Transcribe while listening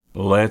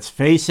Let's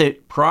face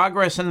it,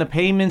 progress in the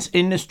payments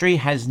industry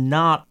has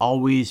not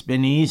always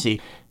been easy.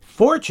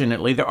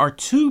 Fortunately, there are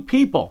two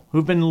people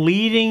who've been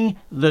leading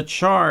the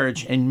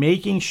charge in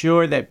making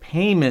sure that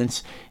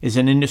payments is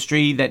an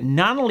industry that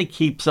not only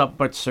keeps up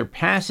but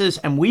surpasses,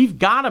 and we've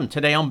got them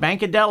today on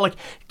Bankadelic.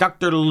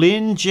 Dr.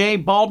 Lynn J.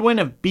 Baldwin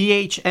of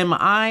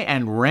BHMI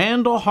and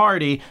Randall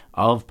Hardy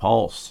of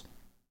Pulse.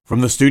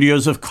 From the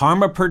studios of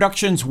Karma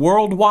Productions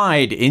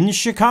Worldwide in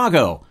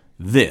Chicago,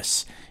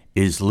 this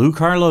is Lou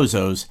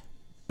Carlozo's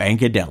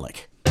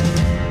Bankadelic.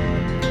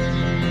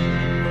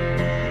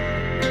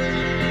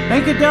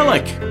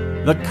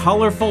 Bankadelic, the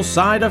colorful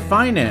side of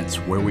finance,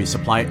 where we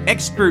supply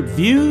expert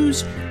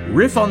views,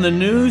 riff on the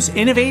news,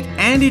 innovate,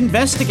 and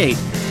investigate.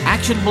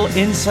 Actionable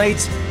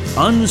insights,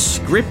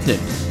 unscripted.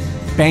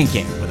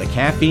 Banking with a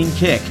caffeine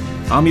kick.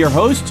 I'm your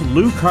host,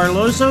 Lou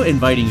Carlozo,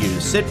 inviting you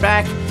to sit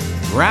back,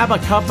 grab a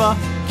cuppa,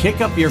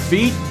 kick up your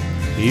feet.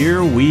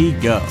 Here we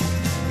go.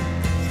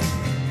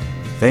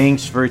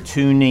 Thanks for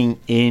tuning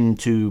in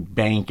to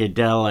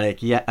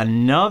Bankadelic. Yet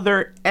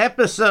another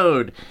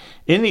episode.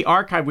 In the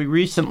archive, we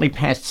recently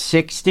passed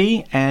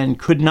 60 and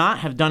could not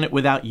have done it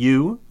without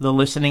you, the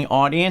listening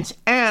audience,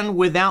 and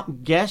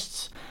without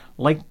guests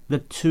like the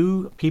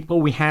two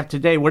people we have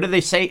today. What do they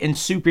say in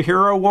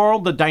superhero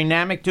world? The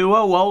dynamic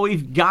duo? Well,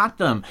 we've got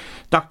them.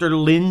 Dr.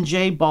 Lynn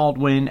J.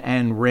 Baldwin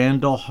and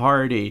Randall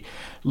Hardy.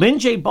 Lynn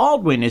J.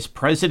 Baldwin is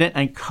president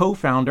and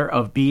co-founder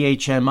of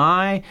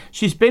BHMI.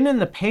 She's been in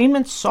the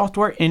payments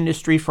software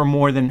industry for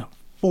more than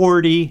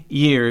 40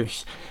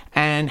 years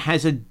and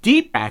has a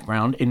deep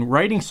background in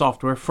writing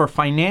software for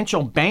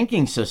financial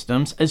banking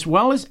systems, as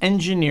well as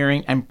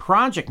engineering and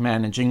project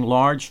managing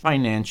large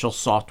financial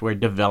software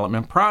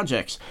development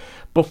projects.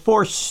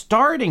 Before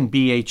starting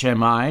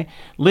BHMI,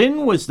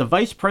 Lynn was the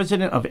vice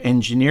president of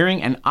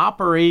engineering and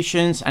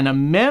operations and a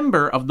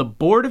member of the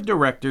board of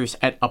directors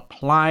at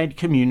Applied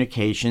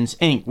Communications,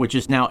 Inc., which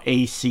is now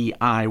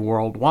ACI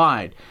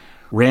Worldwide.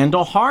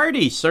 Randall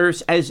Hardy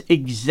serves as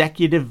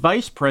Executive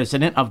Vice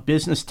President of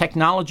Business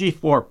Technology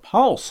for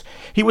Pulse.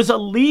 He was a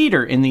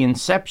leader in the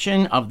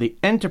inception of the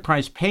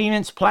Enterprise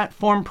Payments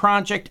Platform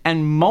project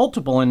and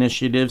multiple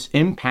initiatives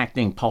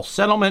impacting Pulse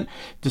Settlement,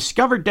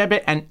 Discover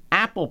Debit, and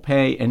Apple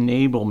Pay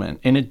enablement.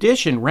 In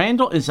addition,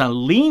 Randall is a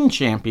lean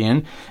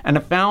champion and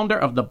a founder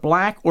of the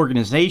Black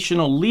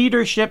Organizational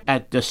Leadership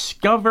at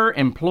Discover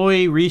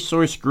Employee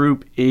Resource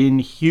Group in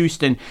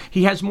Houston.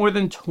 He has more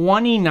than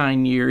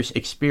 29 years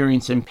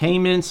experience in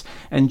payments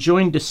and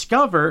joined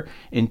Discover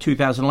in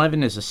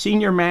 2011 as a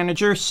senior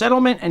manager,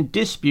 settlement and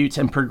disputes,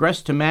 and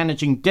progressed to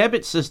managing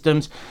debit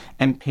systems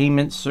and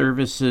payment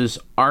services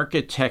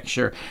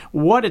architecture.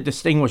 What a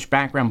distinguished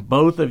background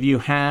both of you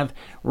have.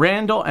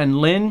 Randall and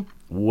Lynn,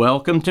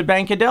 welcome to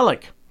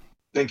Bankadelic.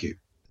 Thank you.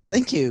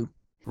 Thank you.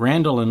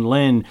 Randall and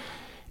Lynn,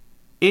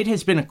 it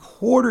has been a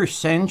quarter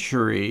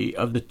century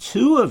of the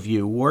two of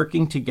you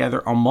working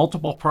together on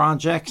multiple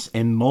projects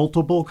in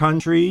multiple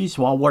countries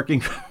while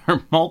working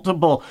for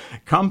multiple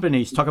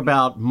companies. Talk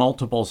about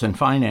multiples in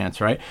finance,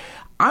 right?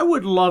 I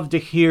would love to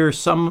hear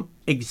some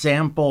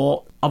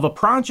example of a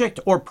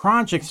project or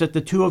projects that the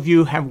two of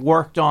you have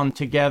worked on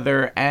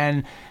together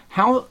and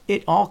how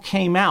it all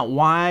came out,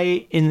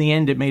 why in the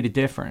end it made a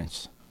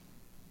difference.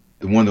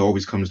 The one that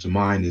always comes to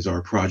mind is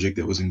our project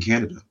that was in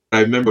Canada.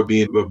 I remember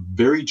being a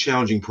very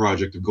challenging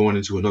project of going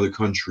into another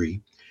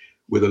country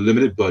with a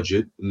limited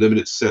budget,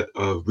 limited set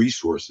of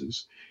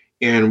resources,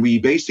 and we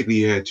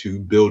basically had to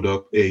build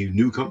up a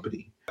new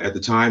company. At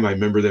the time, I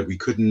remember that we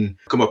couldn't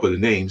come up with a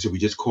name, so we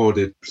just called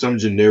it some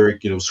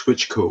generic,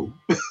 Switchco,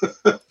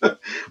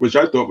 which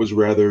I thought was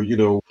rather,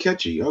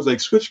 catchy. I was like,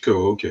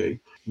 Switchco, okay.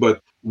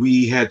 But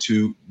we had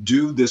to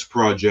do this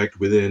project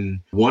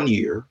within 1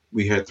 year.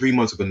 We had 3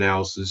 months of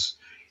analysis,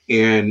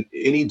 and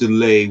any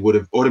delay would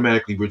have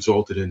automatically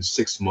resulted in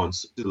 6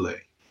 months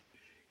delay.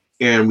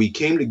 And we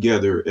came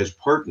together as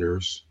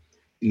partners,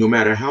 no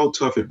matter how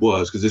tough it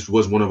was, because this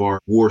was one of our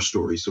war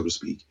stories, so to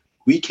speak.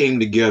 We came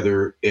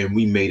together and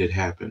we made it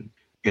happen.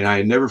 And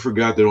I never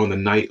forgot that on the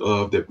night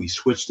of that we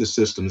switched the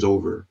systems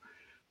over,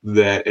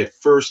 that at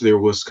first there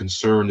was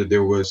concern that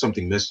there was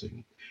something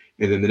missing.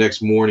 And then the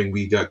next morning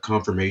we got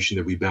confirmation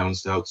that we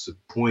balanced out to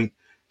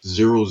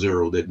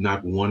 .00, that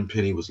not one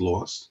penny was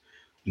lost.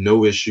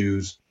 No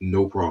issues,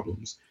 no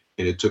problems.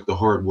 And it took the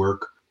hard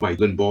work by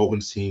Lynn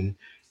Baldwin's team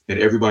and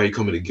everybody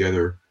coming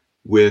together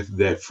with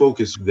that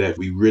focus that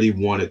we really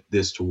wanted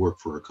this to work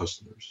for our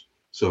customers.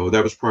 So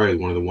that was probably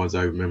one of the ones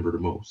I remember the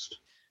most.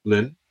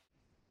 Lynn?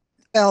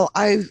 Well,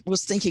 I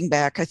was thinking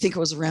back, I think it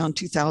was around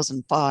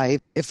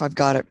 2005, if I've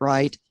got it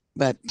right,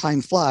 but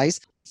time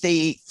flies.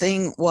 The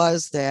thing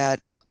was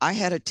that I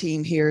had a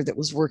team here that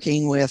was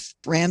working with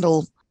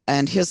Randall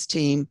and his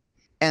team,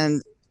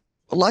 and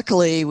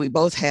luckily, we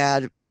both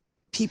had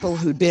people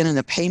who'd been in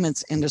the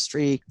payments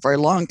industry for a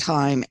long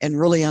time and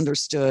really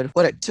understood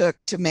what it took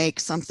to make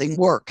something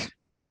work,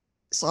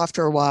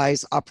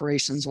 software-wise,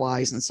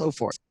 operations-wise, and so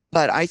forth.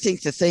 But I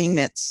think the thing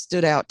that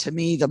stood out to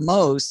me the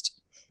most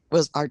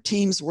was our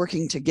teams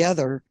working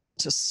together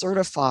to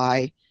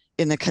certify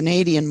in the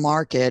Canadian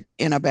market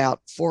in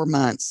about 4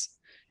 months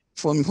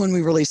from when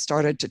we really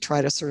started to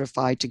try to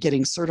certify to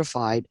getting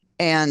certified.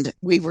 And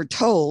we were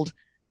told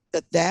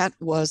that that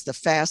was the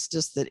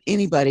fastest that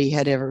anybody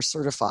had ever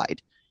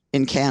certified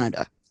in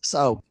Canada.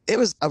 So it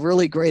was a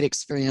really great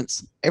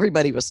experience.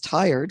 Everybody was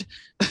tired,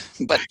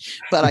 but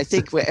I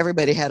think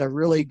everybody had a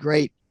really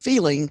great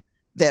feeling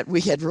that we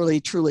had really,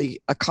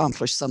 truly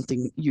accomplished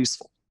something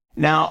useful.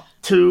 Now,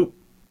 to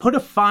put a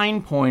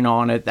fine point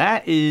on it,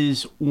 that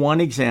is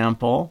one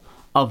example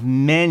of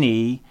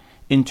many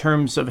in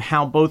terms of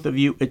how both of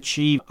you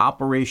achieve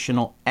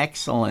operational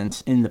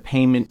excellence in the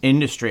payment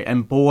industry.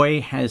 And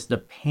boy, has the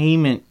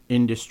payment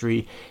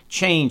industry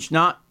changed,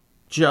 not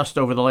just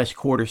over the last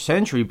quarter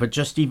century, but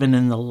just even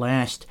in the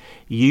last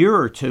year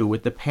or two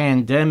with the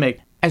pandemic.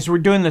 As we're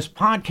doing this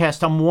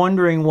podcast, I'm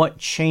wondering what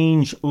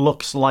change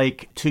looks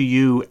like to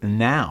you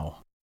now.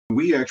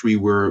 We actually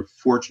were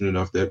fortunate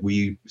enough that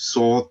we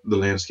saw the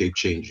landscape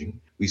changing.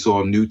 We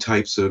saw new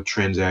types of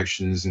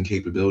transactions and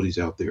capabilities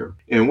out there.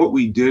 And what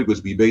we did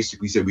was we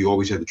basically said we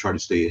always had to try to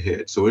stay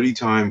ahead. So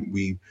anytime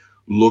we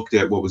looked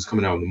at what was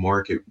coming out in the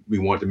market, we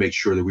wanted to make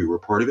sure that we were a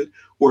part of it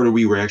or that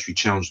we were actually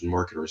challenging the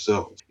market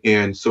ourselves.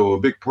 And so a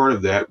big part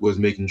of that was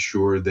making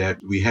sure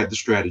that we had the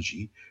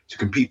strategy to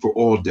compete for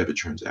all debit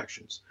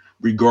transactions,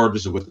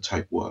 regardless of what the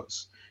type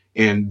was.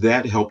 And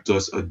that helped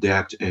us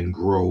adapt and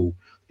grow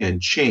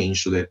and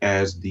change so that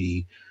as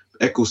the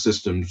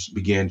ecosystems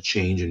began to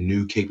change and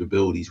new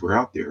capabilities were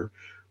out there,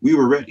 we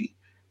were ready.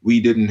 We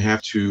didn't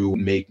have to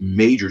make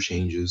major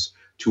changes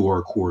to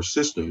our core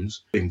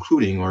systems,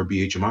 including our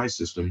BHMI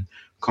system,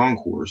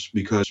 Concourse,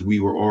 because we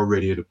were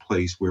already at a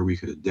place where we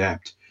could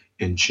adapt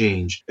and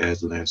change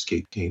as the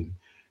landscape came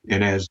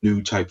and as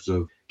new types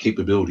of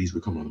capabilities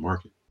would come on the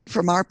market.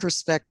 From our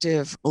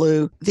perspective,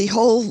 Lou, the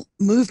whole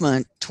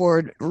movement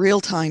toward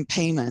real-time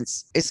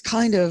payments is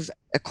kind of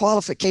a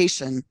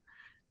qualification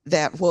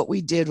that what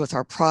we did with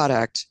our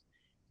product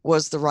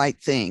was the right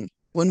thing.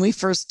 When we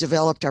first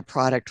developed our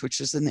product, which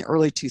was in the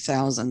early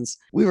 2000s,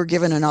 we were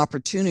given an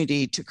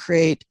opportunity to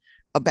create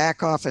a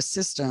back office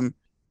system.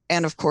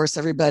 And of course,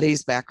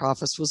 everybody's back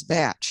office was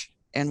batch.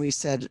 And we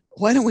said,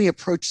 why don't we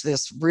approach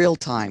this real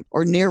time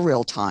or near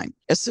real time?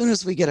 As soon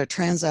as we get a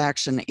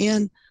transaction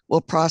in,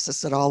 we'll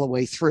process it all the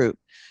way through.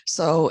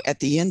 So at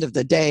the end of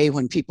the day,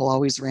 when people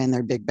always ran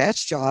their big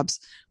batch jobs,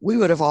 we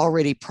would have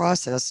already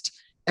processed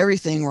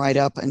everything right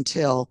up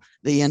until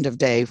the end of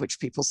day, which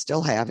people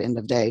still have end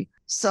of day.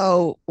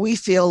 So we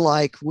feel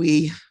like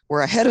we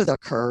were ahead of the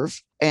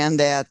curve and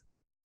that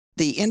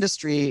the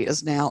industry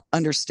is now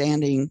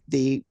understanding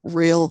the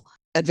real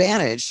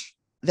advantage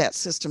that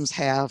systems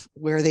have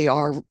where they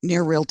are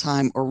near real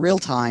time or real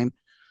time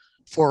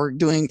for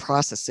doing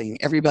processing.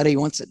 Everybody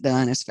wants it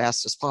done as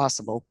fast as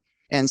possible.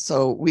 And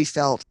so we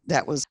felt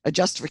that was a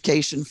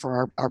justification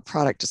for our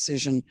product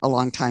decision a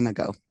long time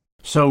ago.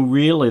 So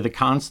really the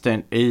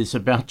constant is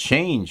about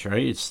change,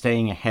 right? It's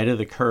staying ahead of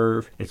the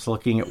curve. It's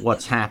looking at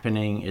what's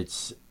happening.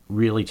 It's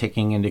really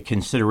taking into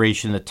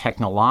consideration the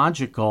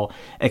technological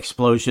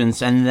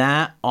explosions, and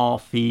that all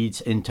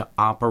feeds into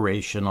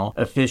operational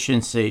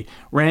efficiency.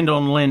 Randall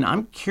and Lynn,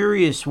 I'm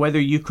curious whether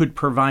you could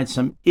provide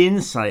some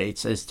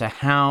insights as to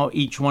how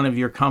each one of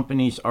your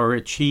companies are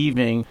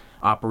achieving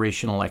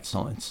operational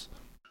excellence.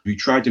 We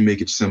tried to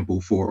make it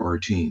simple for our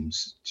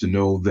teams to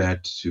know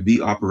that to be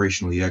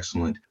operationally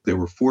excellent, there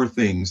were 4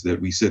 things that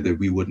we said that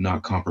we would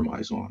not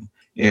compromise on.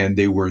 And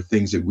they were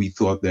things that we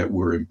thought that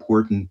were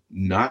important,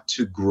 not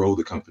to grow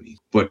the company,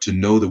 but to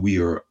know that we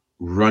are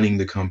running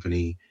the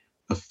company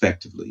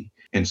effectively.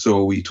 And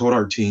so we taught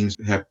our teams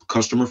to have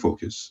customer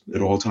focus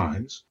at all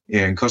times.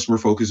 And customer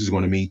focus is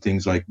going to mean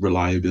things like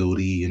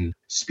reliability and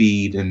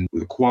speed and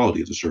the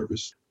quality of the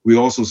service. We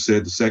also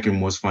said the second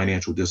was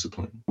financial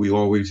discipline. We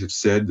always have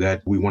said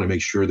that we want to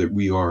make sure that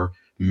we are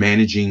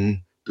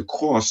managing the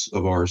costs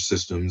of our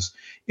systems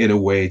in a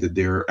way that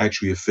they're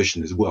actually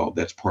efficient as well.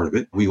 That's part of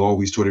it. We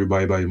always taught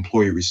everybody about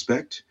employee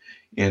respect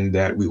and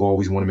that we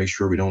always want to make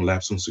sure we don't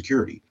lapse on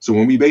security. So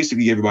when we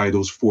basically gave everybody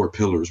those 4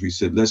 pillars, we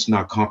said, let's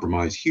not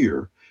compromise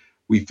here.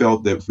 We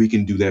felt that if we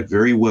can do that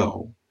very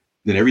well,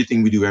 then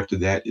everything we do after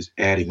that is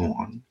adding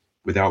on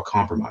without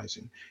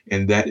compromising.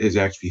 And that is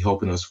actually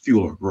helping us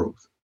fuel our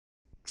growth.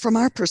 From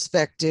our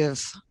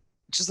perspective,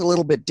 which is a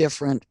little bit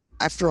different,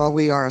 after all,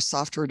 we are a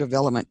software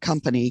development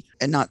company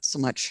and not so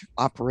much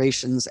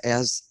operations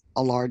as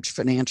a large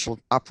financial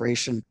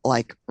operation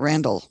like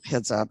Randall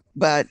heads up.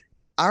 But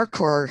our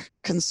core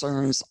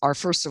concerns are,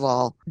 first of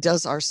all,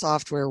 does our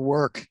software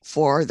work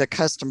for the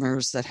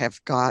customers that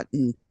have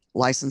gotten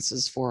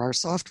licenses for our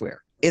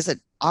software? Is it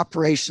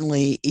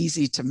operationally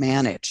easy to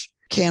manage?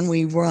 Can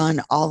we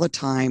run all the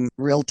time,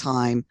 real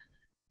time,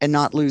 and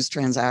not lose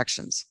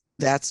transactions?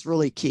 That's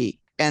really key.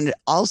 And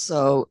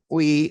also,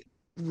 we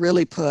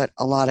really put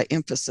a lot of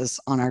emphasis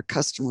on our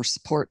customer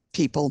support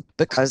people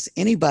because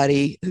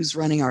anybody who's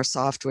running our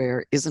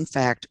software is in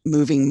fact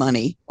moving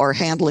money or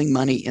handling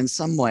money in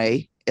some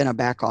way in a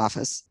back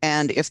office.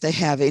 And if they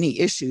have any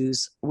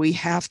issues, we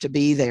have to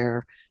be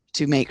there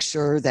to make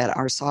sure that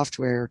our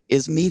software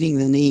is meeting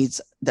the needs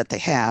that they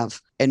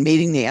have and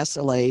meeting the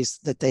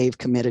SLAs that they've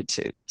committed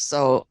to.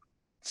 So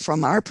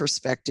From our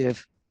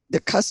perspective, the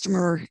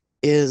customer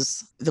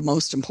is the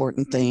most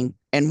important thing,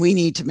 and we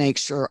need to make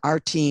sure our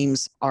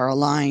teams are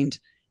aligned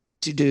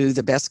to do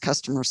the best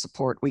customer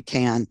support we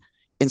can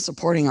in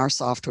supporting our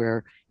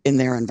software in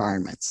their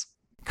environments.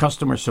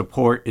 Customer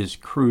support is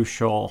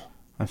crucial.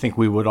 I think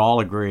we would all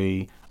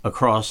agree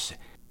across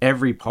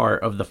every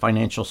part of the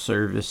financial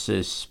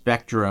services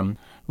spectrum.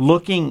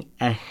 Looking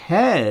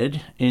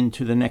ahead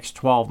into the next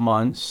 12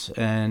 months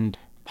and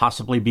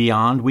possibly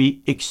beyond,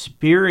 we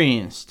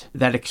experienced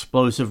that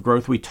explosive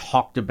growth we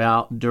talked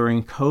about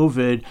during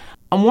COVID.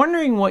 I'm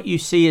wondering what you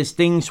see as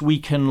things we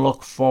can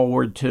look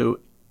forward to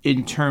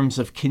in terms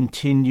of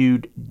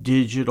continued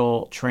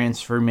digital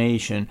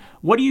transformation.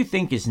 What do you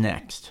think is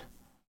next?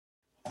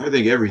 I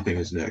think everything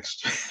is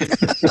next.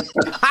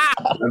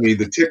 I mean,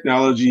 the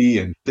technology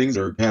and things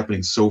are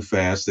happening so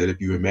fast that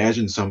if you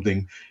imagine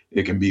something,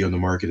 it can be on the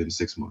market in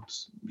 6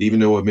 months. Even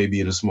though it may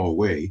be in a small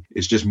way,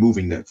 it's just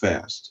moving that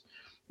fast.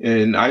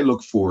 And I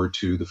look forward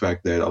to the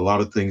fact that a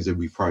lot of things that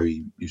we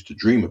probably used to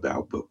dream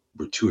about, but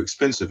were too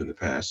expensive in the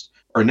past,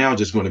 are now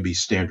just going to be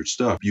standard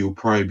stuff. You'll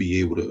probably be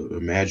able to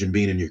imagine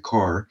being in your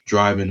car,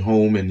 driving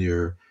home, and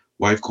your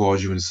wife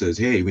calls you and says,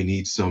 hey, we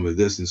need some of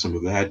this and some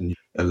of that. And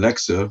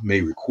Alexa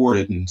may record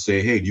it and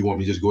say, hey, do you want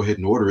me to just go ahead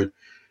and order it,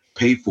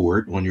 pay for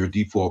it on your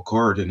default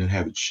card, and then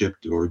have it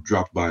shipped or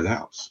dropped by the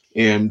house?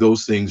 And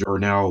those things are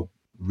now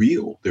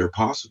real. They're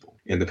possible.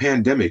 And the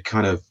pandemic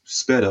kind of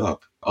sped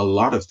up a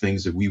lot of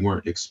things that we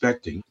weren't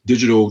expecting.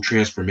 Digital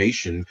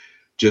transformation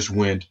just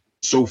went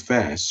so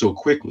fast, so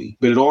quickly.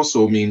 But it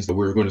also means that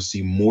we're going to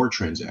see more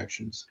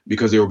transactions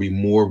because there will be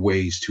more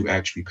ways to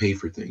actually pay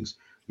for things,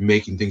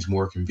 making things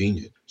more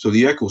convenient. So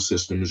the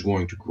ecosystem is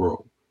going to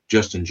grow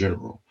just in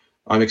general.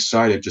 I'm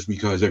excited just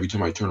because every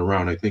time I turn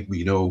around, I think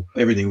we know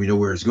everything, we know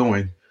where it's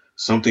going.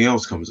 Something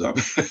else comes up,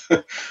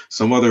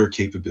 some other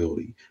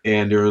capability.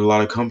 And there are a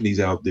lot of companies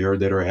out there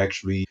that are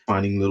actually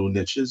finding little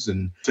niches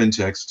and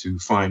fintechs to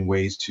find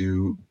ways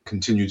to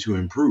continue to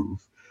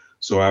improve.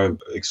 So I'm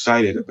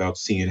excited about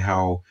seeing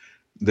how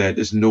that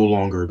is no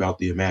longer about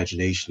the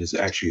imagination, it's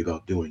actually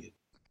about doing it.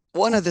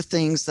 One of the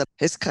things that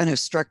has kind of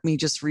struck me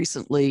just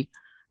recently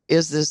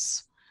is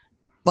this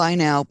buy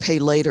now, pay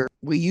later.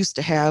 We used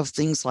to have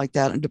things like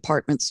that in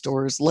department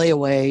stores,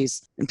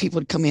 layaways, and people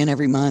would come in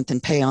every month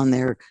and pay on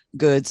their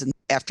goods. And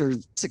after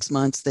 6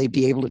 months, they'd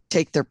be able to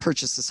take their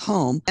purchases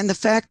home. And the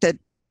fact that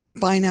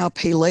buy now,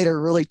 pay later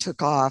really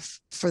took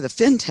off for the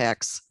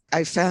fintechs,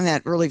 I found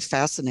that really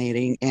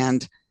fascinating.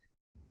 And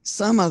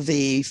some of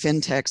the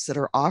fintechs that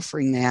are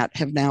offering that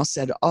have now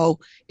said, oh,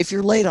 if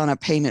you're late on a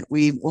payment,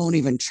 we won't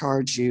even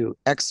charge you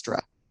extra.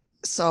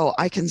 So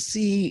I can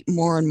see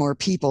more and more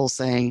people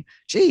saying,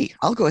 gee,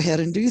 I'll go ahead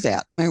and do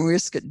that. My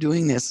risk at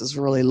doing this is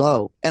really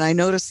low. And I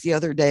noticed the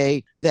other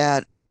day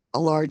that a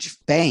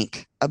large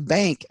bank,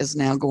 is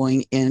now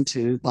going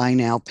into buy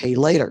now, pay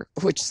later,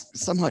 which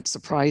somewhat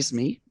surprised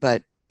me,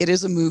 but it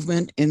is a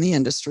movement in the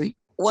industry.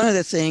 One of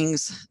the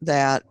things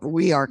that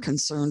we are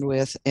concerned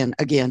with, and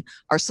again,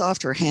 our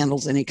software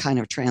handles any kind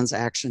of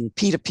transaction,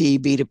 P2P,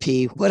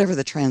 B2P, whatever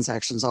the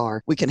transactions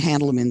are, we can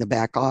handle them in the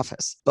back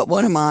office. But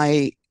one of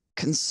my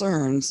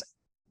concerns,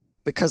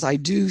 because I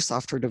do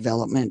software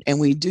development and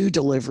we do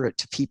deliver it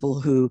to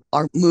people who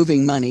are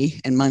moving money,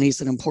 and money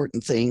is an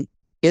important thing,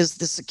 is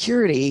the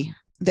security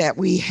that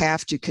we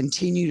have to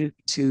continue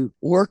to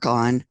work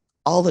on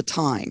all the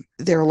time.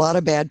 There are a lot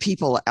of bad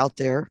people out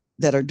there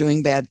that are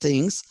doing bad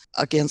things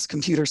against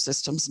computer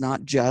systems,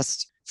 not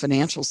just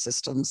financial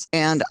systems.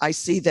 And I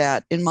see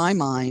that in my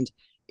mind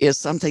is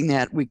something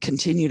that we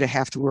continue to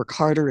have to work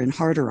harder and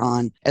harder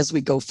on as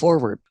we go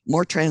forward.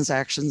 More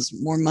transactions,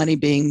 more money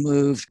being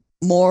moved,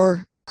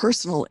 more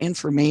personal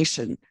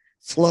information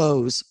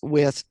flows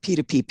with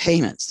P2P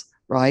payments,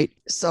 right?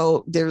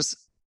 So there's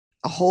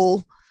a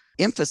whole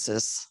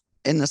emphasis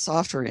in the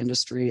software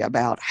industry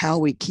about how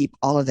we keep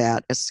all of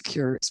that as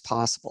secure as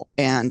possible.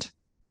 And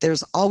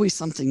there's always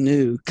something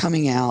new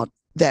coming out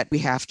that we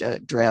have to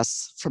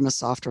address from a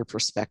software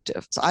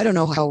perspective. So I don't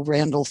know how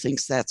Randall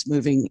thinks that's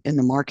moving in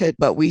the market,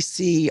 but we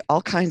see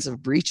all kinds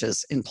of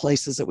breaches in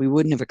places that we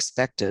wouldn't have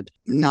expected,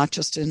 not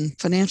just in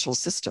financial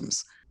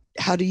systems.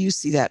 How do you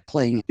see that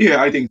playing?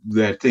 Yeah, I think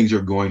that things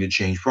are going to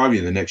change. Probably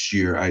in the next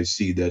year, I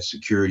see that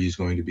security is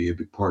going to be a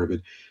big part of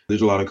it.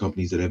 There's a lot of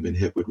companies that have been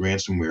hit with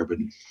ransomware, but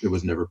it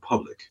was never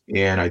public.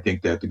 And I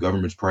think that the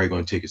government's probably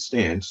going to take a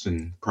stance,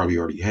 and probably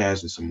already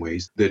has in some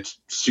ways, that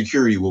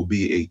security will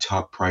be a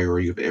top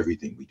priority of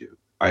everything we do.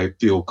 I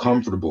feel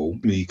comfortable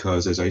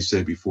because, as I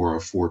said before,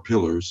 our 4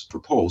 pillars for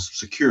Pulse,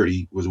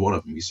 security was one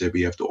of them. We said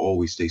we have to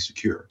always stay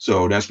secure.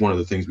 So that's one of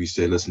the things we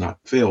said, let's not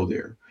fail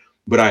there.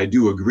 But I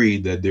do agree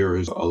that there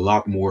is a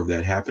lot more of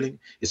that happening.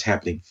 It's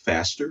happening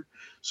faster.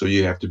 So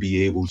you have to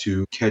be able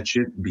to catch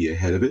it, be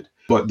ahead of it.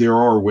 But there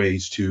are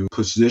ways to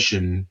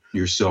position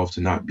yourself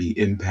to not be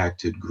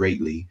impacted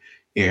greatly.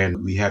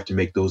 And we have to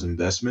make those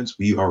investments.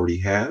 We already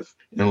have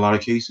in a lot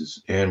of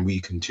cases, and we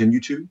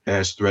continue to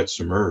as threats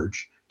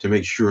emerge to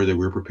make sure that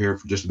we're prepared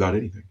for just about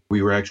anything.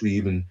 We were actually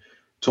even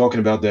talking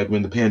about that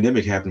when the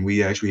pandemic happened.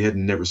 We actually had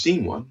never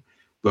seen one.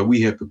 but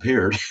we had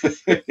prepared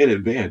in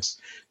advance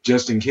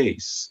just in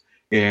case.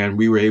 And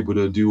we were able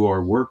to do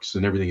our works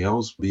and everything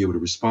else, be able to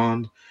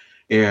respond.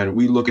 And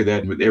we look at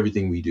that with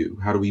everything we do.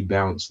 How do we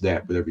balance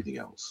that with everything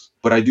else?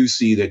 But I do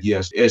see that,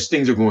 yes, as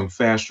things are going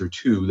faster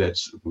too,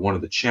 that's one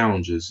of the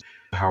challenges,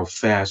 how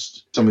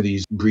fast some of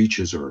these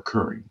breaches are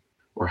occurring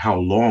or how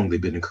long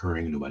they've been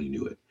occurring and nobody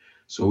knew it.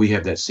 So we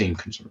have that same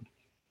concern.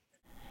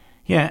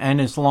 Yeah, and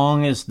as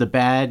long as the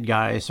bad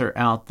guys are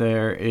out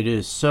there, it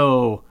is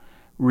so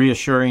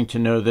reassuring to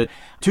know that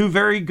two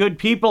very good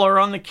people are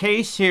on the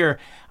case here.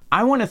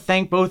 I want to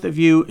thank both of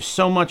you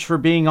so much for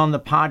being on the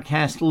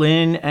podcast,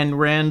 Lynn and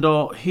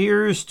Randall.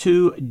 Here's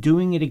to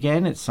doing it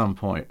again at some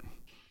point.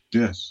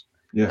 Yes.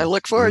 I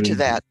look forward to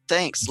that.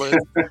 Thanks, Lou.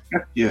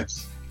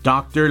 Yes.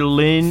 Dr.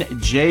 Lynn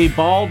J.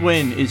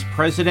 Baldwin is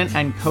president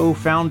and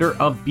co-founder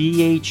of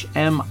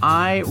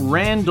BHMI.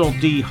 Randall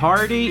D.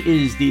 Hardy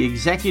is the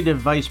executive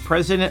vice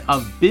president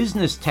of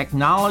business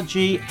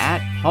technology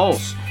at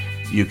Pulse.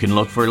 You can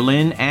look for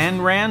Lynn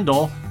and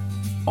Randall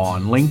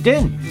on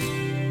LinkedIn.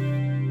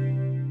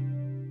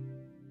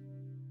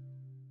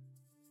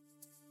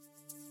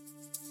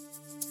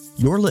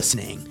 You're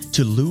listening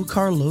to Lou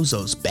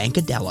Carlozo's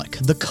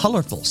Bankadelic, the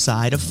colorful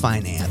side of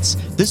finance.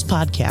 This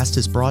podcast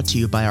is brought to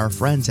you by our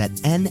friends at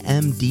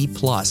NMD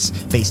Plus,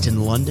 based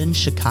in London,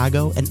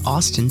 Chicago, and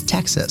Austin,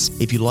 Texas.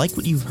 If you like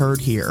what you've heard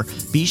here,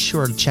 be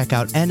sure to check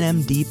out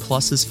NMD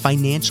Plus's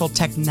financial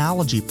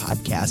technology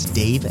podcast,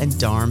 Dave and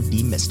Dharm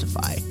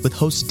Demystify, with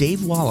hosts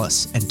Dave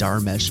Wallace and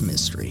Dharmesh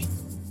Mistry.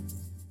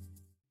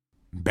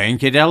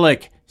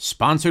 Bankadelic,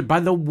 sponsored by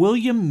the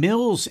William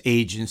Mills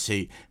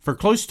Agency. For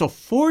close to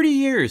 40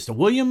 years, the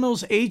William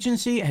Mills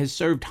Agency has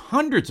served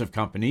hundreds of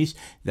companies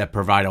that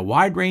provide a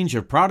wide range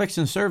of products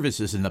and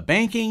services in the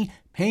banking,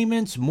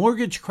 payments,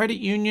 mortgage, credit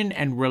union,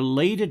 and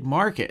related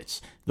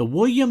markets. The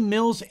William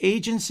Mills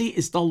Agency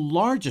is the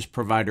largest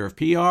provider of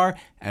PR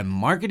and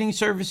marketing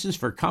services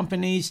for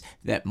companies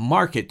that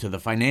market to the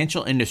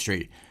financial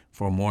industry.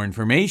 For more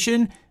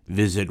information,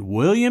 visit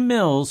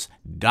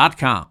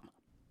williammills.com.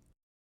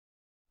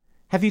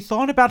 Have you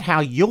thought about how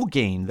you'll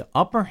gain the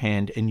upper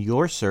hand in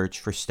your search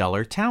for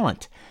stellar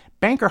talent?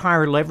 Banker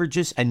Hire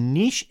leverages a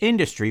niche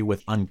industry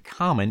with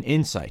uncommon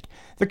insight.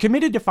 They're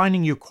committed to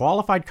finding you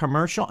qualified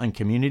commercial and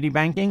community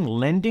banking,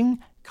 lending,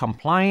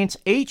 compliance,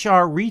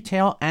 HR,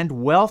 retail,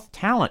 and wealth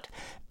talent.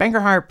 Banker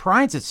Hire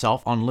prides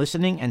itself on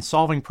listening and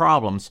solving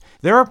problems.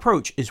 Their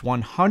approach is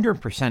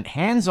 100%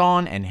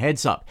 hands-on and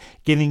heads-up,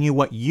 giving you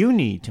what you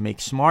need to make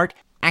smart,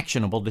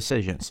 actionable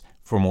decisions.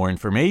 For more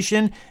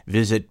information,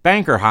 visit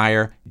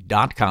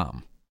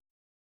bankerhire.com.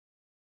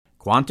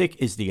 Quantic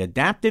is the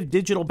adaptive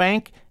digital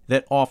bank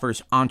that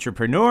offers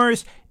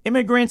entrepreneurs,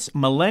 immigrants,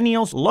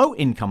 millennials,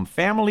 low-income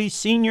families,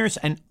 seniors,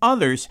 and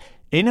others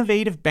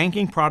innovative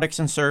banking products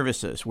and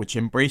services which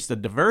embrace the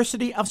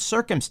diversity of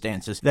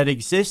circumstances that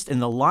exist in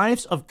the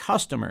lives of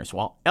customers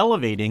while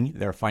elevating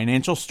their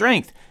financial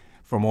strength.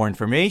 For more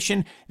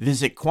information,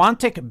 visit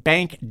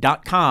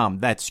quanticbank.com.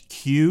 That's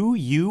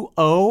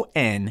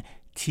QUONTIC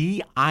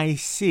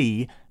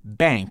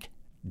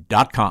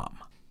bank.com.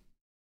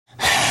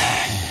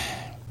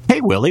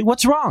 Hey, Willie,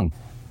 what's wrong?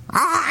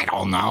 I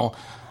don't know.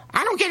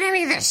 I don't get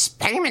any of this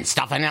payment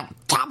stuff, and on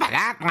top of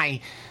that,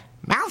 my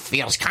mouth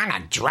feels kind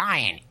of dry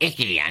and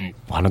icky, and...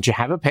 Why don't you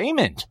have a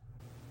payment?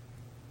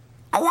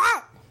 A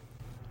what?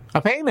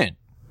 A payment.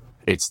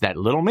 It's that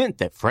little mint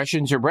that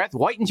freshens your breath,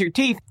 whitens your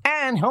teeth,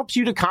 and helps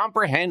you to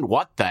comprehend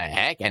what the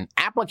heck an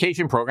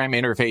application program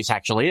interface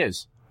actually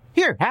is.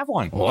 Here, have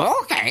one.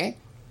 Okay.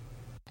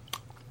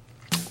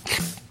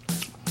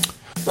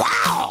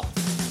 Wow!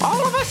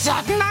 All of a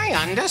sudden, I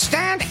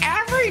understand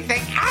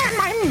everything, and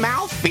my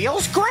mouth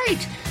feels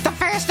great. The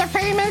Faster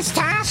Payments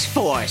Task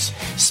Force,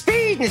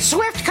 speed and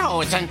Swift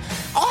codes, and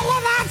all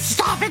of that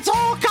stuff, it's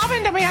all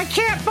coming to me. I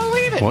can't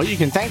believe it. Well, you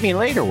can thank me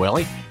later,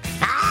 Willie.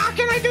 How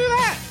can I do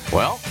that?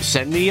 Well,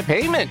 send me a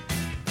payment.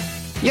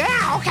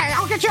 Yeah, okay,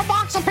 I'll get you a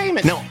box of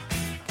payment. No,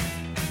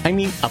 I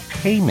mean a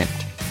payment.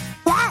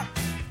 What?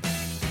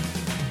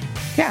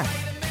 Yeah,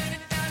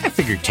 I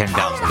figured $10,000.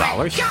 Oh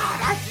my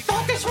God, I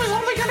thought this was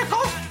only going to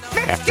cost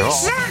 50 After all,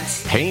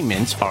 cents.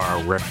 payments are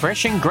a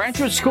refreshing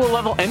graduate school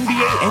level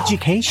MBA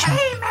education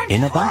payment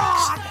in a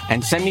box. fraud.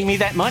 And sending me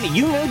that money,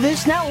 you know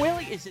this now,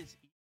 Willie, is it?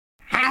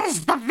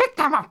 As the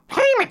victim of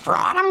payment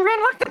fraud, I'm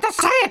reluctant to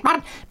say it,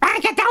 but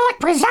Bankadelic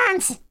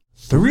presents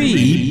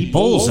 3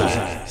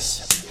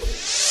 bullseyes.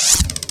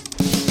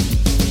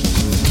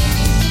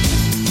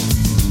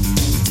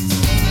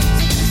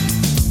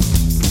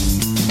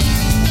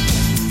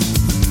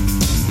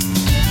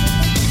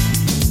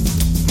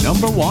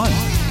 Number 1.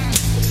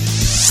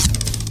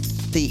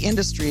 The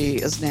industry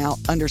is now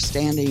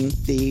understanding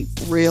the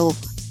real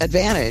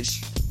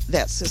advantage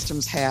that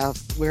systems have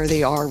where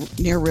they are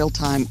near real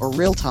time or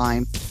real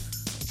time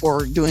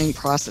for doing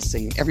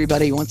processing.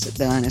 Everybody wants it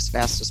done as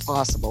fast as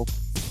possible.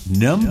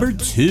 Number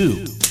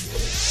 2.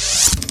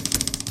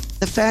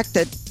 The fact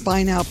that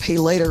buy now, pay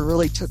later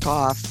really took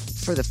off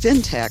for the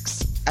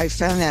fintechs, I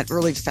found that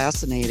really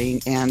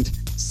fascinating. And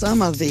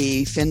some of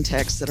the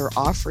fintechs that are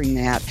offering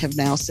that have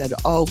now said,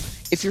 oh,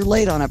 if you're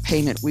late on a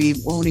payment, we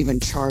won't even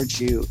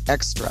charge you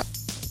extra.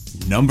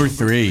 Number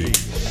 3.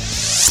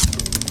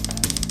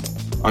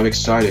 I'm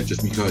excited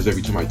just because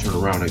every time I turn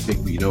around, I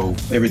think we know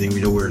everything,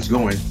 we know where it's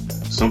going.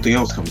 Something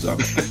else comes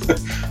up,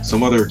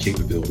 some other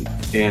capability.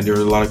 And there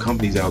are a lot of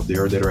companies out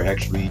there that are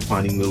actually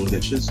finding little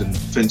niches and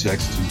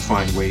fintechs to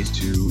find ways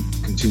to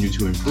continue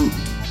to improve.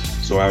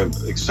 So I'm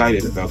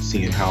excited about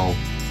seeing how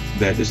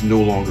that is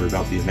no longer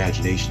about the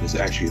imagination, it's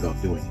actually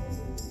about doing it.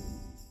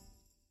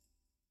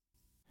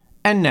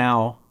 And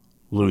now,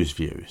 Lou's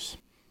Views.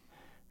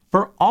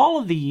 For all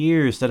of the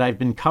years that I've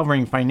been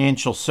covering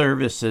financial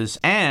services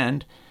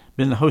and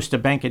been the host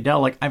of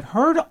Bankadelic, I've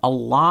heard a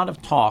lot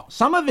of talk,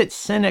 some of it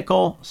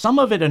cynical, some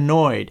of it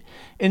annoyed,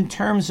 in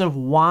terms of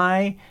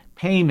why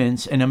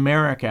payments in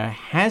America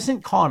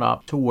hasn't caught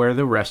up to where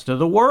the rest of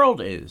the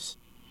world is.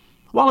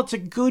 While it's a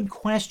good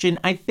question,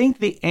 I think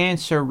the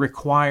answer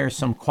requires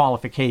some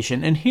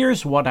qualification, and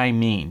here's what I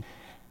mean.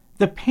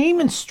 The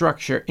payment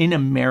structure in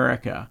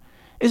America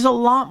is a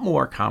lot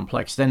more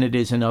complex than it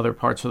is in other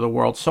parts of the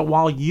world. So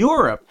while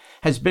Europe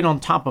has been on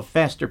top of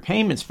faster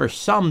payments for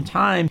some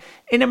time,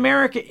 in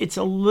America it's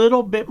a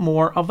little bit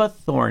more of a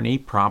thorny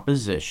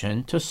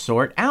proposition to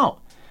sort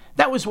out.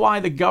 That was why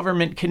the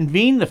government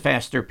convened the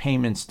Faster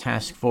Payments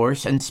Task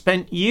Force and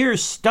spent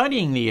years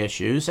studying the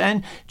issues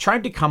and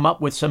tried to come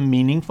up with some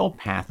meaningful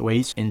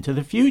pathways into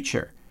the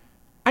future.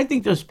 I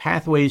think those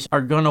pathways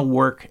are going to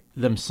work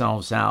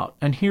themselves out,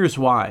 and here's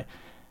why.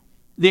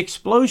 The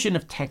explosion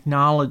of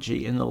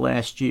technology in the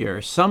last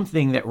year,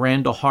 something that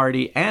Randall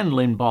Hardy and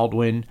Lynn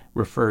Baldwin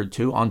referred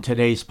to on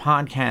today's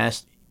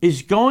podcast,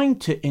 is going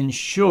to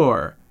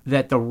ensure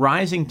that the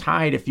rising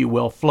tide, if you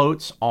will,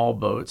 floats all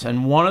boats.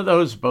 And one of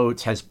those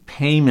boats has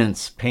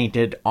payments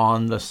painted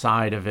on the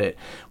side of it.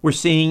 We're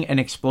seeing an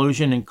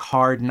explosion in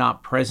card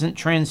not present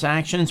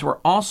transactions. We're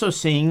also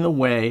seeing the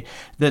way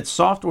that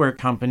software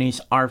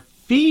companies are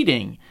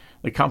feeding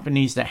the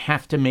companies that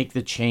have to make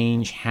the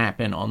change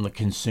happen on the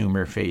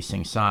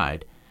consumer-facing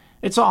side.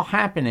 It's all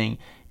happening,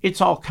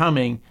 it's all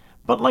coming,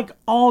 but like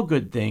all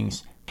good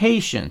things,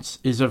 patience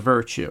is a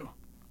virtue.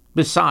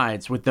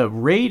 Besides, with the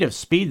rate of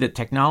speed that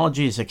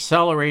technology is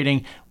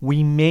accelerating,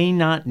 we may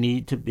not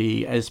need to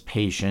be as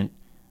patient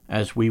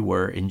as we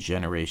were in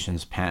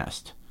generations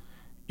past.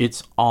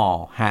 It's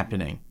all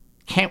happening.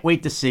 Can't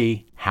wait to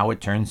see how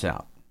it turns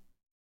out.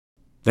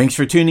 Thanks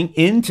for tuning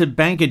in to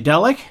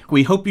Bankadelic.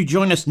 We hope you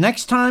join us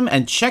next time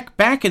and check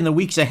back in the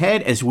weeks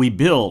ahead as we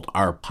build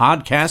our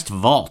podcast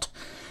vault.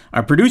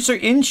 Our producer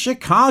in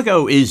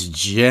Chicago is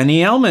Jenny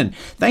Ellman.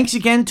 Thanks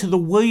again to the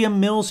William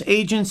Mills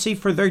Agency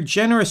for their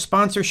generous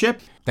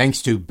sponsorship.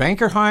 Thanks to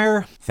Banker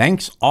Hire.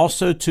 Thanks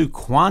also to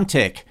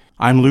Quantic.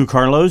 I'm Lou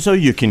Carlozo.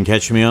 You can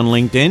catch me on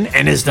LinkedIn.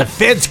 And as the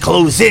feds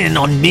close in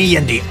on me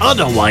and the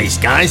other wise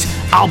guys,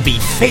 I'll be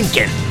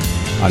thinking.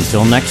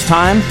 Until next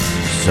time,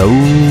 so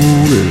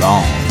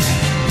long.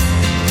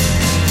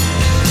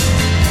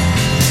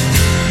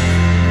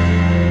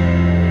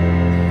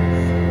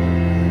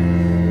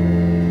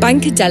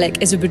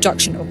 Bankadelic is a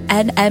production of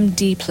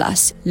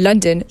NMD+,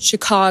 London,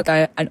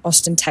 Chicago, and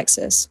Austin,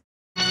 Texas.